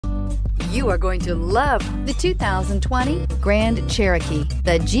You are going to love the 2020 Grand Cherokee.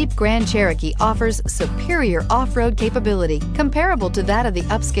 The Jeep Grand Cherokee offers superior off-road capability comparable to that of the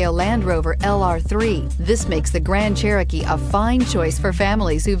upscale Land Rover LR3. This makes the Grand Cherokee a fine choice for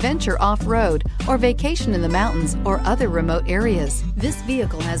families who venture off-road or vacation in the mountains or other remote areas. This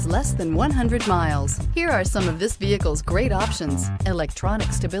vehicle has less than 100 miles. Here are some of this vehicle's great options: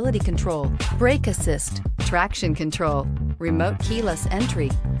 electronic stability control, brake assist, traction control, remote keyless entry,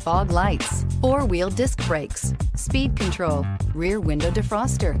 fog lights, four-wheel disc brakes, speed control, rear window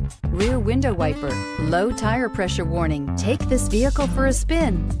defroster, rear window wiper, low tire pressure warning. Take this vehicle for a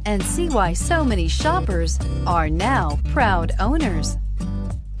spin and see why so many shoppers are now proud owners.